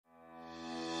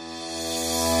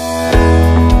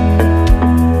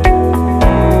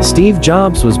Steve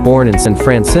Jobs was born in San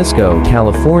Francisco,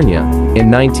 California,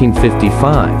 in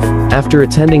 1955. After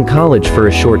attending college for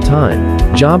a short time,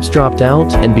 Jobs dropped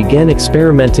out and began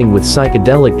experimenting with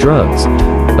psychedelic drugs,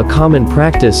 a common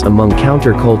practice among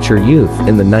counterculture youth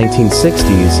in the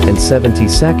 1960s and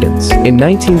 72nds. In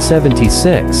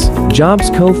 1976, Jobs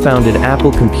co-founded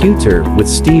Apple Computer with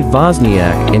Steve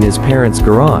Wozniak in his parents'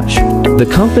 garage. The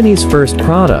company's first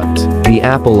product, the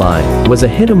Apple I, was a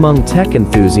hit among tech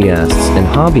enthusiasts and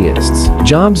hobbyists.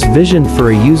 Jobs' vision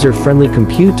for a user-friendly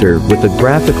computer with a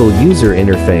graphical user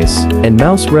interface and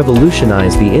mouse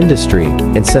revolutionized the industry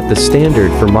and set the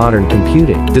standard for modern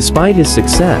computing. Despite his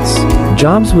success,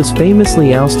 Jobs was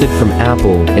famously ousted from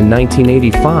Apple in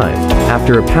 1985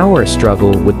 after a power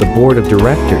struggle with the board of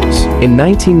directors. In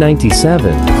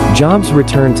 1997, Jobs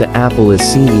returned to Apple as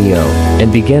CEO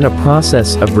and began a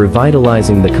process of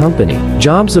revitalizing the company.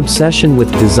 Jobs' obsession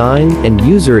with design and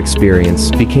user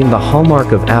experience became the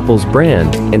hallmark of Apple's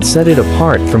brand and set it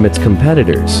apart from its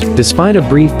competitors. Despite a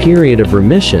brief period of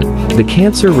remission, the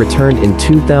cancer returned in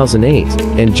 2008,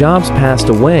 and Jobs passed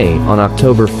away on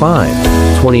October 5,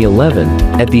 2011,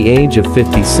 at the age of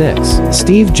 56.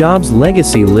 Steve Jobs'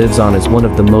 legacy lives on as one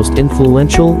of the most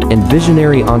influential and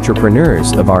visionary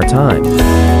entrepreneurs of our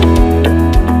time.